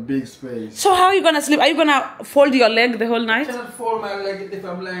is a big space. So how are you gonna sleep? Are you gonna fold your leg the whole night? I cannot fold my leg if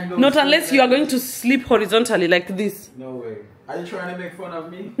I'm lying down. Not unless you are going to sleep horizontally like this. No way. Are you trying to make fun of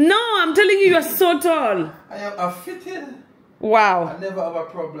me? No, I'm telling you, you're so tall. I am fitted. Wow. I never have a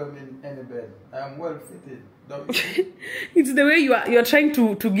problem in any bed. I am well fitted. It's the way you're trying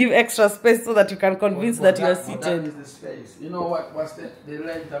to give extra space so that you can convince that you are seated. That is the space. You know what's the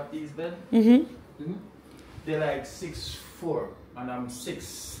length of these beds? They're like 6'4", and I'm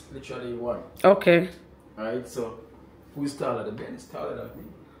 6, literally 1. Okay. Alright, so who's taller? The bed is taller than me.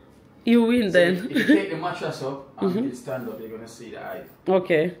 You win So then. if you take the mattress up and you stand up, you're gonna see the height.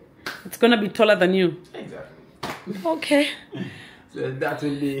 Okay. It's gonna be taller than you. Exactly. Okay. So that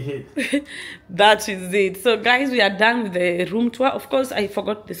will be it. That is it. So guys, we are done with the room tour. Of course, I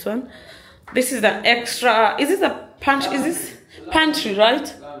forgot this one. This is the extra. Is this a pantry? Is this pantry,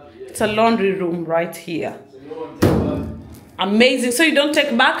 right? It's a laundry room right here. Amazing. So you don't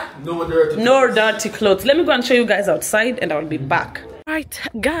take back? No dirty clothes. No dirty clothes. Let me go and show you guys outside and I'll be back. Right,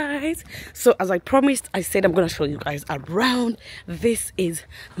 guys. So as I promised, I said I'm going to show you guys around. This is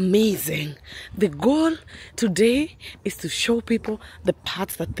amazing. The goal today is to show people the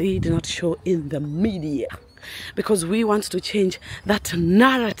parts that they did not show in the media. Because we want to change that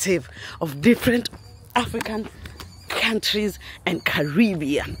narrative of different African countries and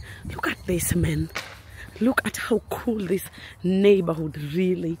Caribbean. Look at this, man. Look at how cool this neighborhood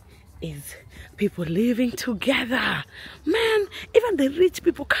really is. People living together. Man, even the rich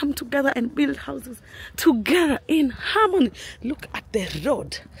people come together and build houses together in harmony. Look at the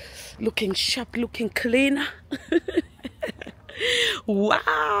road. Looking sharp, looking clean.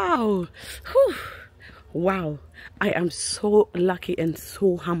 Wow. Whew. Wow. I am so lucky and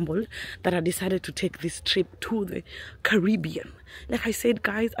so humbled that I decided to take this trip to the Caribbean. Like I said,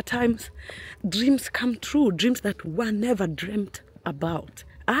 guys, at times dreams come true. Dreams that were never dreamt about.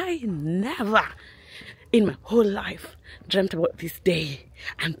 I never in my whole life dreamt about this day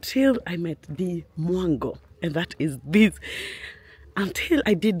until I met D Mwango. And that is this. Until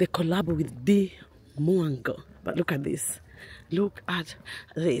I did the collab with D Mwango. But look at this. Look at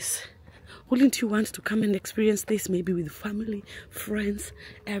this. Wouldn't you want to come and experience this maybe with family, friends,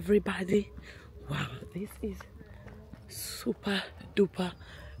 everybody? Wow, this is super duper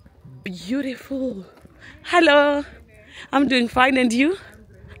beautiful. Hello. I'm doing fine, and you?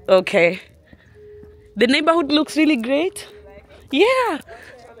 Okay. The neighborhood looks really great. Yeah.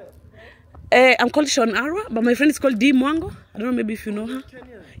 I'm called Sean Arwa, but my friend is called D Mwango. I don't know, maybe if you know her.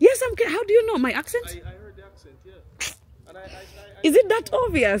 Yes, I'm Kenyan. How do you know my accent? I heard the accent, yeah. And Is it that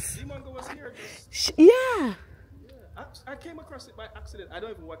obvious? Dimongo was here just... Yeah. I came across it by accident. I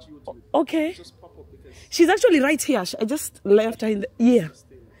don't even watch YouTube. Okay. It just pop up because... She's actually right here. I just left her in the... Yeah.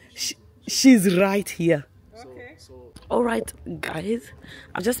 She's right here. Okay. All right, guys.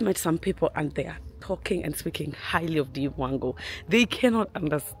 I've just met some people and they are talking and speaking highly of Dimongo. They cannot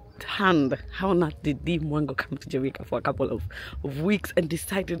understand how not did Dimongo come to Jamaica for a couple of weeks and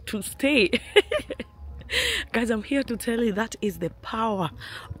decided to stay. Guys, I'm here to tell you that is the power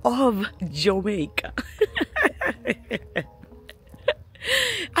of Jamaica.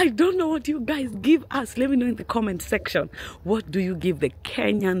 I don't know what you guys give us. Let me know in the comment section. What do you give the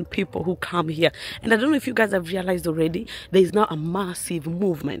Kenyan people who come here? And I don't know if you guys have realized already, there is now a massive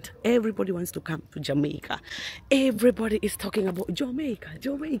movement. Everybody wants to come to Jamaica. Everybody is talking about Jamaica,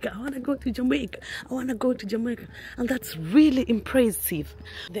 Jamaica. I want to go to Jamaica. I want to go to Jamaica. And that's really impressive.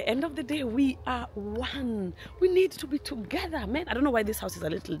 At the end of the day, we are one. We need to be together, man. I don't know why this house is a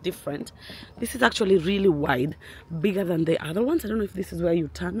little different. This is actually really wide, bigger than the other ones. I don't know if this is where you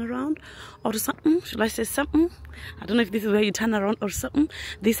turn around or something. Should I say something? I don't know if this is where you turn around or something.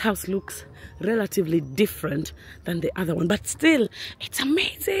 This house looks relatively different than the other one, but still, it's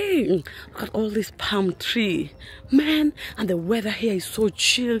amazing. Look at all this palm tree, man, and the weather here is so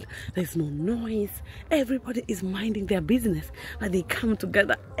chilled. There's no noise. Everybody is minding their business, but they come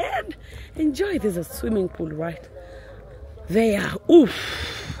together and enjoy. There's a swimming pool right there. Oof.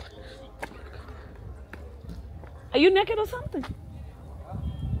 Are you naked or something?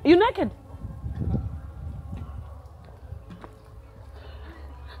 Are you naked?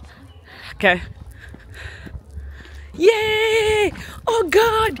 Okay. Yay! Oh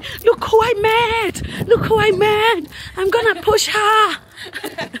God! Look who I met! Look who I met! I'm gonna push her!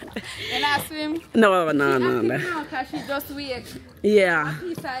 And I swim? No. Because she's just weird. Yeah.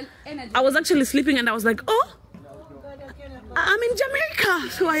 I was actually sleeping and I was like, oh, I'm in Jamaica.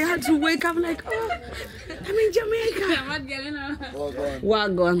 So I had to wake up like, oh, I'm in Jamaica.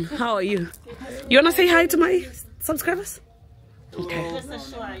 Wagwan, how are you? You wanna say hi to my subscribers? Okay.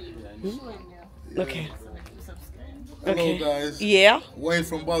 Okay. Hello guys. Yeah. Wayne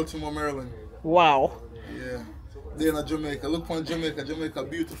from Baltimore, Maryland. Wow. Yeah. They're in Jamaica. Look on Jamaica. Jamaica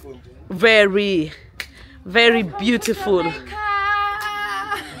beautiful. Very, very beautiful.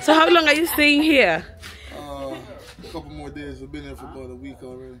 So how long are you staying here? A couple more days. We've been here for about a week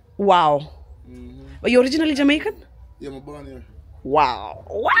already. Wow. Are you originally Jamaican? Yeah, I'm born here. Wow.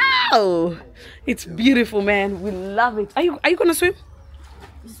 Wow. It's beautiful, man. We love it. Are you gonna swim?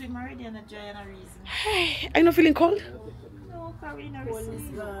 Swim already and enjoy a reason. Hey, are you not feeling cold? No, Karina is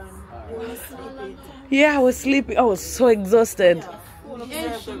gone. Yeah, I was sleeping. I was so exhausted.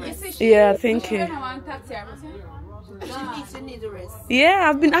 Yeah, thank you. Yeah,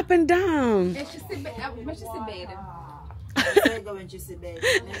 I've been up and down.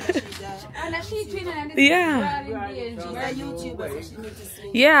 Yeah.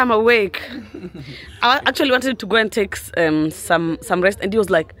 Yeah, I'm awake. I actually wanted to go and take some rest, and he was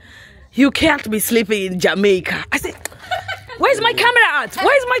like, "You can't be sleeping in Jamaica." I said, "Where's my camera at?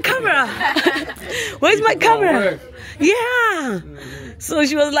 Where's my camera? Where's my camera?" Yeah. So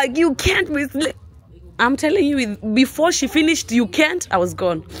she was like, "You can't be sleeping." I'm telling you, before she finished, "You can't," I was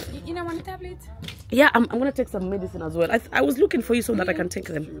gone. You don't want a tablet? Yeah, I'm gonna take some medicine as well. I was looking for you so that I can take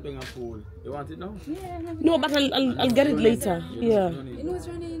them. You want it now? Yeah. No, but I'll get it later. Yeah. You know it's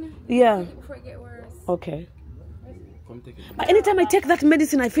running. Yeah. Before it get worse. Okay. But anytime I take that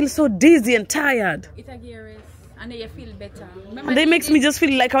medicine, I feel so dizzy and tired. It a gear and then you feel better. Remember And that makes me just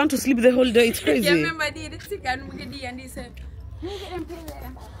feel like I want to sleep the whole day. It's crazy. Yeah, remember the sick and they said,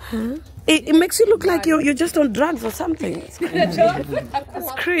 huh? It makes you look like you're just on drugs or something. It's crazy.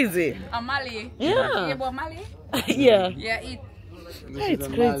 It's crazy. A Mali. Yeah. You about Mali? Yeah. Yeah, it. Yeah, it's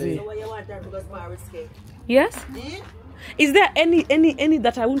crazy. Yes? Is there any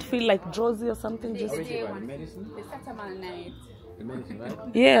that I won't feel like drowsy or something? Just The night. The medicine, right?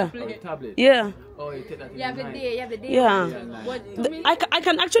 yeah. Oh, the tablet. Yeah. Oh, you take that in You have the the night. day, you have the day. Yeah. I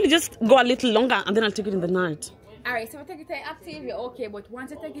can actually just go a little longer and then I'll take it in the night. Alright, so if you take it active, you're okay, but once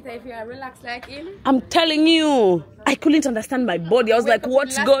you take it, if you're relaxed like him, I'm telling you, I couldn't understand my body. I was like,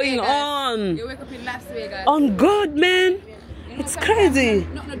 what's going on? You wake up in Las Vegas. On God, man. It's crazy.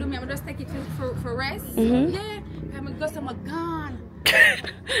 No, do me. I'm just take it for rest. Yeah, I'm just gone.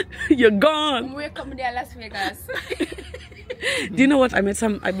 You're gone. I'm wake up in there Las Vegas. Do you know what? I met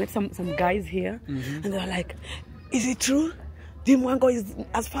some guys here, and they were like, "Is it true? Dimwango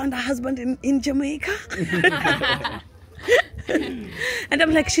has found a husband in Jamaica?" And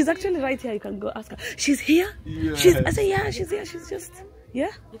I'm like, she's actually right here. You can go ask her. She's here? Yes. I say, yeah, she's here. She's just,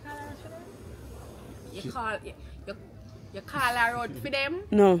 yeah. You call her out for them?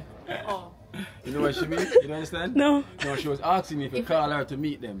 No. Oh. You know what she mean? You don't understand? No. No, she was asking me if I call her to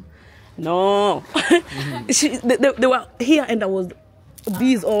meet them. No. They were here and there was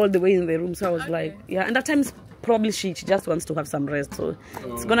bees all the way in the room. So I was like, yeah. And at times, probably she just wants to have some rest. So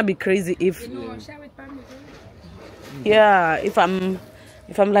it's going to be crazy if... Yeah, if I'm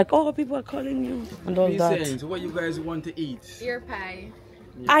like, oh, people are calling you and all that. So what you guys want to eat? Ear pie.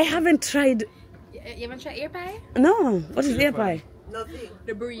 I haven't tried... You haven't tried ear pie? No. What is ear pie? Nothing.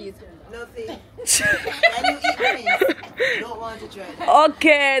 The breeze. Nothing. Can you eat breeze? Don't want to try that.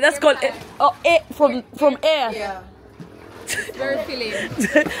 Okay, that's called air, from air. Yeah. Very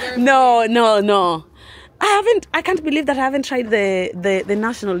filling. No. I can't believe that I haven't tried the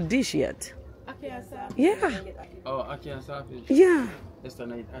national dish yet. Okay, Yeah. Oh, ackee and starfish. Yeah. Let's not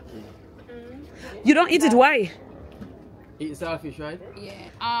eat ackee. You don't eat it, why? Eat starfish, right? Yeah.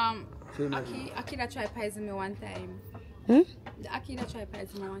 Aki that tried poison me one time. The Aki that tried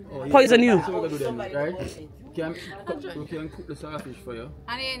poison me one time. Oh, yeah. Poison you? So we're gonna do them, right? We can cook the starfish for you.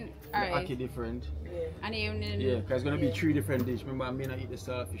 And then, The alright. ackee different. And then, Yeah, because it's gonna be 3 different dishes. Remember, I may not eat the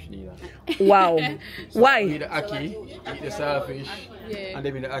starfish neither. Wow. So Why? eat the ackee, eat the starfish, and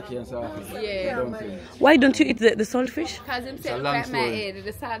then eat the ackee and starfish. Yeah. Dumpling. Why don't you eat the saltfish? because him a say look long like my story. head.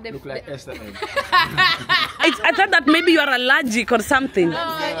 The side Look like Esther egg. I thought that maybe you are allergic or something.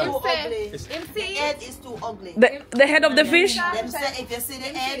 him say, The him see head is too ugly. The head of the fish? Them say if you see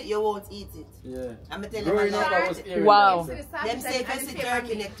the head, you won't eat it. Yeah. I'm telling you, Growing up, I was them hearing Wow. that. say if you see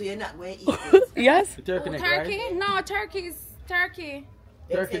turkey neck to you, you're not going to eat it. Yes? The turkey neck, turkey? right? No, turkey's turkey.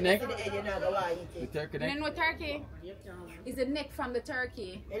 Turkey neck? If you see the head, you're not going to The eat it. turkey You neck? know what turkey? It's the neck from the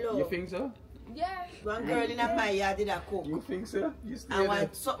turkey. Hello. You think so? Yeah. One girl in my yard did a cook. You think so? You stay I there.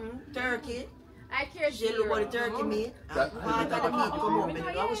 want something turkey. I care She look at the turkey meat. And part of the meat come up. And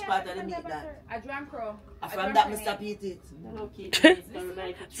I which part of the meat that? I drank crow. And from that, I stop eat it.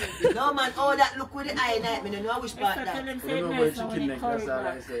 No man, all that look with the eye night. I know which part that. You know about chicken neck, that's all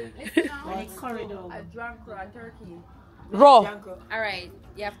I say. I drank crow and turkey. Raw. Alright,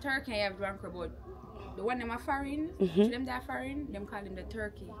 you have turkey and you have drank crow, but the one them are foreign, them that foreign, them call them the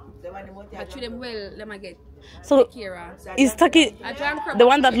turkey. But to them well, them I get So Kira. is turkey I drank crow, the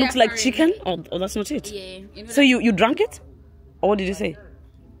one that but looks they're like foreign. chicken? Or that's not it? Yeah. You know So you drank it? Or what did you say?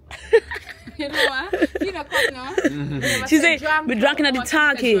 you know what? You know what no? She said, we drank in the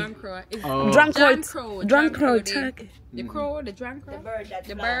turkey. Oh. Drunk Crow, crow the- turkey. The crow, the drank crow.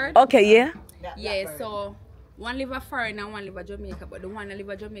 The bird. Okay, yeah. Yeah, so one live a foreign and one live a Jamaica, but the one that live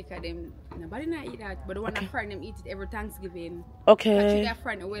a Jamaica, them nobody not eat that. But the one that foreign them eat it every Thanksgiving. But Okay. that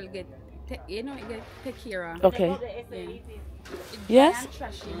foreign will get you know, it get take care of. Okay. Yeah. Yes? And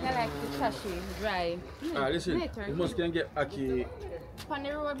trashy. They like the trashy, dry. Listen, Later. you must can get ackee. On the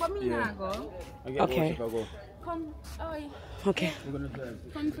road, but me Yeah. not go. I get Okay. both if I go. Come, oh, Okay. We're gonna drive.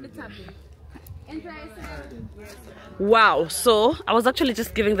 come for the tablet. Enjoy yourself. Wow. So I was actually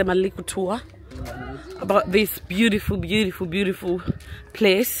just giving them a little tour about this beautiful, beautiful, beautiful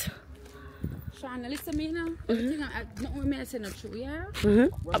place. Shana, listen to me now. Everything not with me, I say not true, yeah?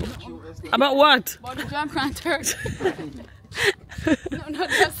 About what? About the jump and turkey. no,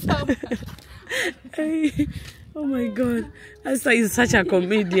 that's so much. Hey, oh my God. Esther is such a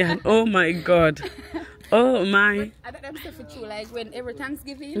comedian. Oh my God. Oh my. I thought them stuff for true, like when every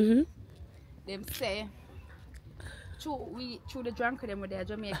Thanksgiving, them say, through the drunk them with their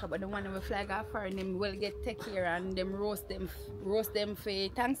Jamaica, but the one that we flag off for and them will get take care and them roast them for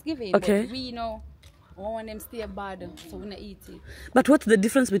Thanksgiving. Okay. But we know one of them stay bad, so we not eat it. But what's the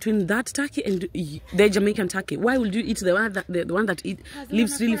difference between that turkey and the Jamaican turkey? Why would you eat the one that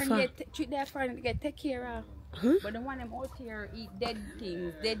lives really far? Treat their friend get take care of. But the one them out here eat dead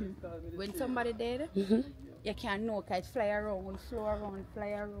things, dead. When somebody dead, you can't know because it fly around, fly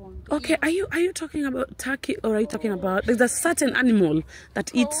around. Okay, are you talking about turkey or are you talking about there's a certain animal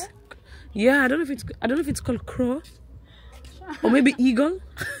that eats? Yeah, I don't know if it's called crow or maybe eagle.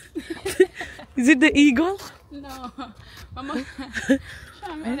 Is it the eagle? No, Mama,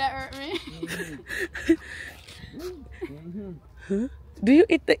 that hurt me. Do you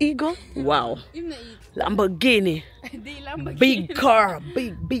eat the eagle? Wow. Even eat Lamborghini. the Lamborghini. Big car.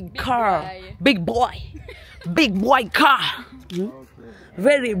 Big car. boy. Big boy. Big boy car.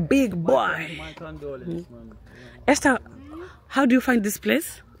 Very big boy. My condolences, man. Esther, how do you find this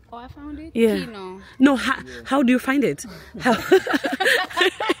place? Oh, I found it. Yeah. Kino. No, how do you find it? How?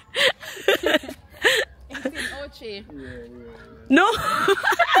 It's in Ochi. No.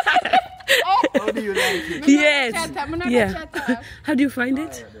 How do you like it? Yes. Yeah. How do you find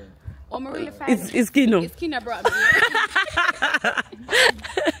it? I'm really fine. It's Kino. It's Kino brought me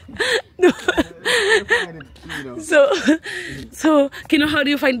here. So Kino, how do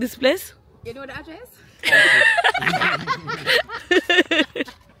you find this place? You know the address?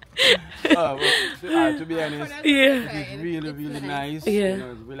 To be honest, Yeah. it's really nice. Yeah. You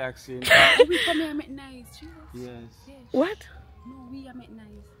know, it's relaxing. We come here, I met nice. Yes. What? No, we are met nice.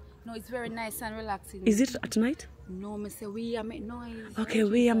 No, it's very nice and relaxing. Is it at night? No, me say we are make noise. Okay,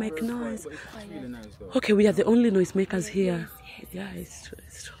 we are make noise. It's really nice though. Okay, we are the only noise makers here. Yeah, it's true.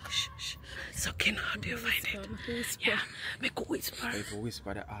 It's true. Shh, shh. So, Ken, how do you find it? Yeah, make a whisper. If you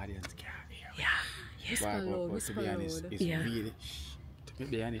whisper, the audience can't hear. Yeah, yes. But to be honest, it's really, to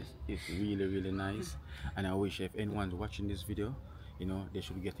be honest, it's really nice. And I wish if anyone's watching this video, you know, they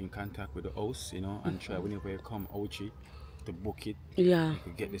should get in contact with the host, you know, and try whenever you come OCHO to book it. Yeah. To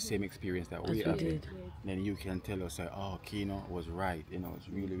get the same experience that we have. Then you can tell us, like, oh, Kino was right, you know, it's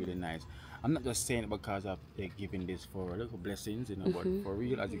really nice. I'm not just saying it because they're giving this for little blessings, you know, but for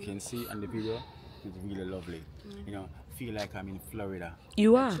real, as you can see on the video, it's really lovely. You know, feel like I'm in Florida.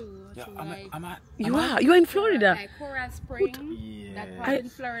 You are? Yeah, You are in Florida? Like Coral Spring, that part in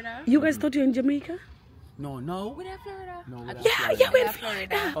Florida. You guys thought you were in Jamaica? No. We're in Florida. No, Yeah, we're in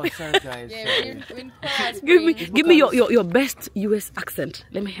Florida. Oh, sorry guys. Yeah, we're in Coral Spring. Give me your best US accent.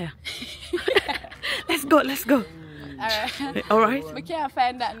 Let me hear. Let's go. Alright. Alright. We can't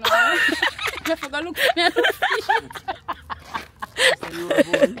find that now. I forgot look for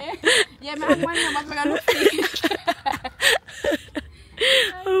me. Yeah, man, I forgot look for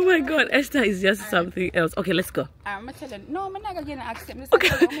Oh my God, Esther is just something else. Okay, let's go. I'm gonna tell you. No, I'm not gonna accept this.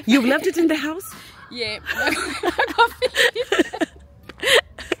 Okay, you've left it in the house? Yeah.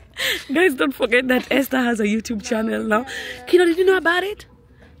 Guys, don't forget that Esther has a YouTube channel now. Kino, did you know about it?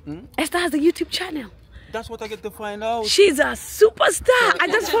 Esther has a YouTube channel. That's what I get to find out. She's a superstar. I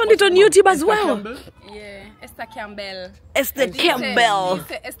just found it on YouTube as well. Yeah, Esther Campbell. Esther Campbell.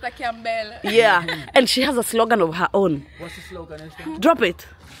 Esther Campbell. Yeah, and she has a slogan of her own. What's the slogan, Esther? Drop it.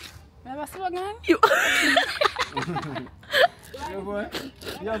 You have a slogan? You.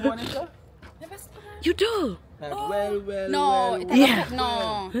 You have one, Esther? You do. No,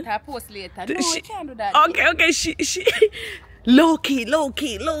 I post later. No, we can't do that. Okay, she low key.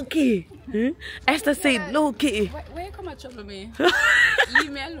 Esther said low key. Where you come and trouble me?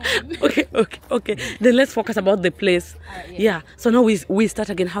 Leave me alone. Okay. Then let's focus about the place. Yeah. So now we start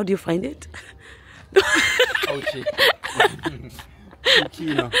again. How do you find it?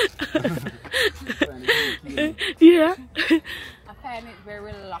 Kino. Yeah. I find it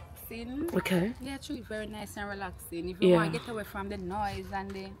very relaxing. Okay. Yeah, true. Very nice and relaxing. If you want to get away from the noise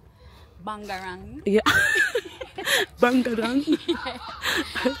and the bangarang. Yeah. Bangarang. You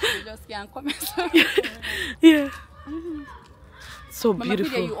just can't come. Yeah. So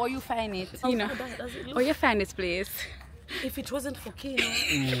beautiful. You find it. You know. You find this place. If it wasn't for Kino,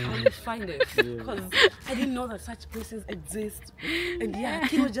 I would find it. Because I didn't know that such places exist. And yeah,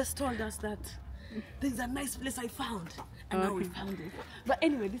 Kino just told us that there's a nice place I found. And now we found it. But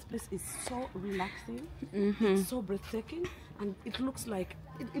anyway, this place is so relaxing. It's so breathtaking. And it looks like,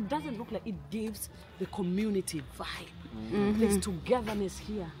 it doesn't look like it gives the community vibe. There's togetherness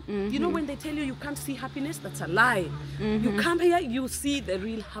here. You know when they tell you can't see happiness, that's a lie. You come here, you see the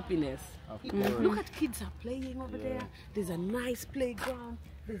real happiness. Look at kids are playing over there. There's a nice playground.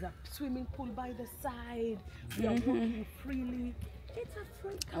 There's a swimming pool by the side. We are walking freely. It's a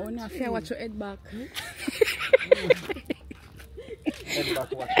free country. I want to fair watch your head back.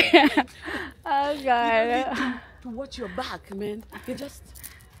 Oh God. To watch your back, man. You just...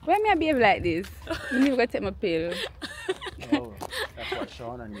 Why me I behave like this? You need to go take my pill. Oh, that's what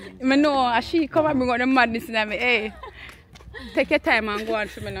Shauna needs. I know, she come and bring out the madness in me. Hey, take your time and go on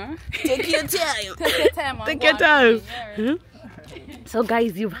for me now. Take your time. Take your time and Take go your on time. So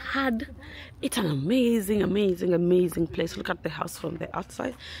guys, you've had... It's an amazing place. Look at the house from the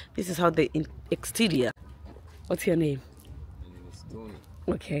outside. This is how the exterior. What's your name?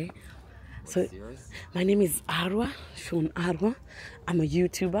 Okay. So, my name is Arwa, Shun Arwa. I'm a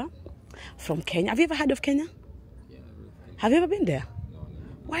YouTuber from Kenya. Have you ever heard of Kenya? Yeah, have you ever been there? No.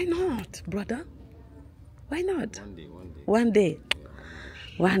 Why not, brother? Why not? One day.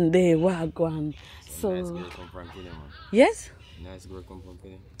 One day, wagwan. So, nice girl come from Kenya, man. Yes? Nice girl come from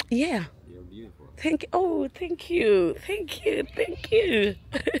Kenya. Yeah. You're beautiful. Thank you.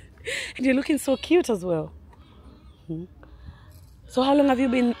 And you're looking so cute as well. So how long have you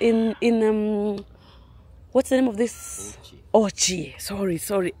been in what's the name of this? OCHO. Sorry,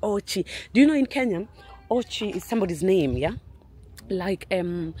 OCHO. Do you know in Kenya, OCHO is somebody's name, yeah? like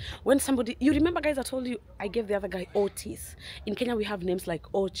when somebody, you remember guys, I told you I gave the other guy Otis. In Kenya we have names like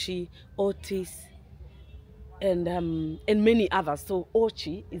Ochi, Otis, and many others. So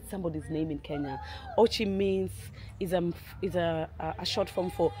Ochi is somebody's name in Kenya. Ochi means is a short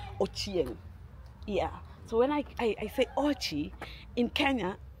form for Ochieng. Yeah. So when I say Ochi in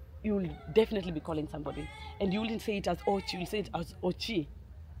Kenya, you'll definitely be calling somebody, and you wouldn't say it as Ochi, you'll say it as Ochi.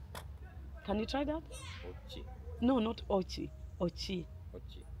 Can you try that? Ochi. No, not Ochi. Ochi.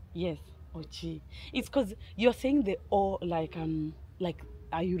 Ochi. Yes, Ochi. It's because you're saying the O like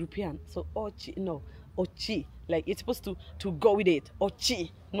a European. So Ochi, no, Ochi. Like it's supposed to go with it.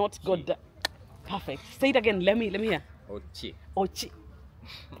 Ochi, not go down. Perfect. Say it again. Let me hear. Ochi. Ochi.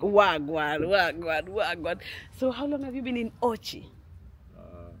 Wagwan, wagwan, wagwan. So how long have you been in Ochi?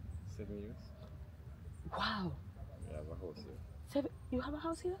 7 years. Wow. We have a house here. 7. You have a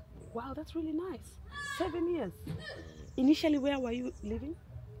house here? Wow, that's really nice. 7 years. Initially, where were you living?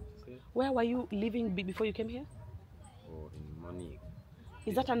 Where were you living before you came here? Oh, in Monique.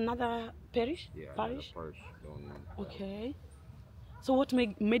 Is that another parish? Yeah, parish? another parish down there. Okay. So what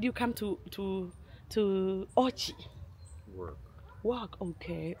made you come to Ochi? Work. Work.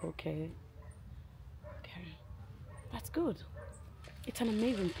 Okay. That's good. It's an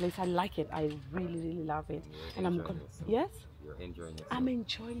amazing place. I like it. I really love it. And I'm gonna, yes? You're enjoying yourself. I'm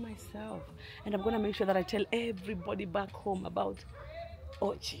enjoying myself. And I'm gonna make sure that I tell everybody back home about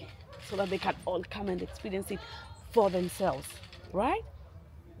Ochi so that they can all come and experience it for themselves. Right?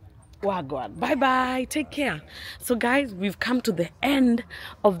 Wagwan. Bye bye. Take care. So guys, we've come to the end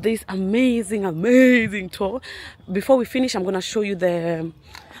of this amazing tour. Before we finish, I'm gonna show you the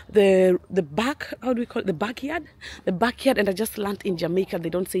back, how do we call it, the backyard, and I just learned in Jamaica they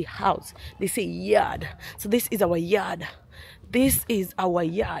don't say house, they say yard. So this is our yard.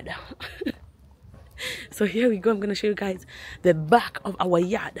 So here we go. I'm gonna show you guys the back of our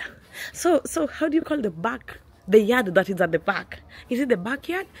yard. So how do you call the back, the yard that is at the back? Is it the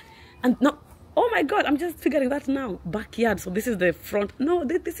backyard? And no, oh my god, I'm just figuring that now. Backyard. So this is the front. No,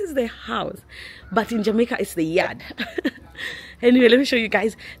 this is the house, but in Jamaica it's the yard. Anyway, let me show you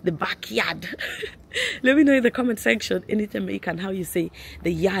guys the backyard. Let me know in the comment section in Jamaican how you say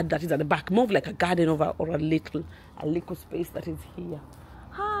the yard that is at the back. More of like a garden or a little space that is here.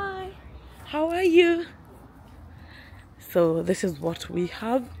 Hi, how are you? So this is what we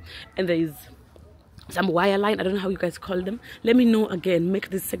have, and there is some wire line. I don't know how you guys call them. Let me know again. Make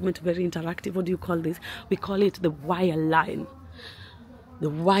this segment very interactive. What do you call this? We call it the wire line. The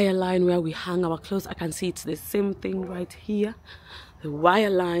wire line where we hang our clothes. I can see it's the same thing right here. The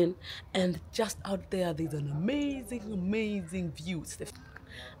wire line, and just out there there's an amazing view.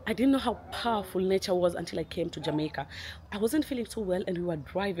 I didn't know how powerful nature was until I came to Jamaica. I wasn't feeling so well and we were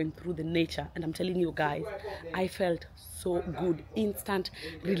driving through the nature, and I'm telling you guys, I felt so good. Instant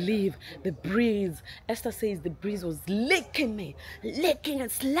relief. The breeze, Esther says the breeze was licking me, licking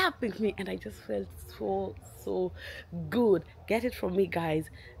and slapping me, and I just felt so good. Get it from me, guys.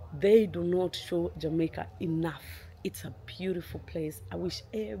 They do not show Jamaica enough. It's a beautiful place. I wish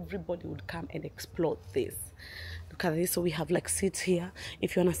everybody would come and explore this. Look at this. So we have like seats here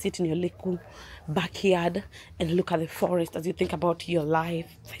if you want to sit in your little backyard and look at the forest as you think about your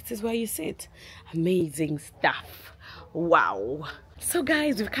life. This is where you sit. Amazing stuff. Wow. So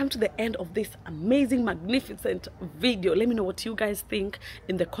guys, we've come to the end of this amazing, magnificent video. Let me know what you guys think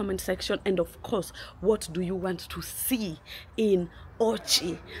in the comment section, and of course, what do you want to see in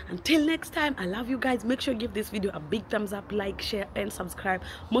Ochi? Until next time, I love you guys. Make sure you give this video a big thumbs up, like, share and subscribe.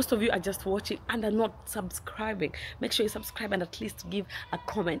 Most of you are just watching and are not subscribing. Make sure you subscribe and at least give a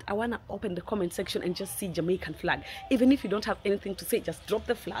comment. I want to open the comment section and just see Jamaican flag. Even if you don't have anything to say, just drop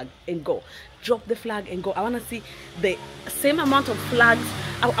the flag and go. Drop the flag and go. I want to see the same amount of flags.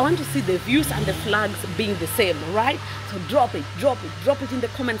 I want to see the views and the flags being the same, right? So drop it in the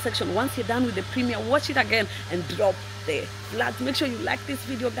comment section. Once you're done with the premiere, watch it again and drop the flags. Make sure you like this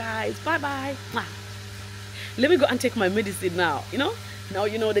video, guys. Bye bye. Let me go and take my medicine now. Now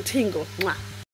you know the tingle.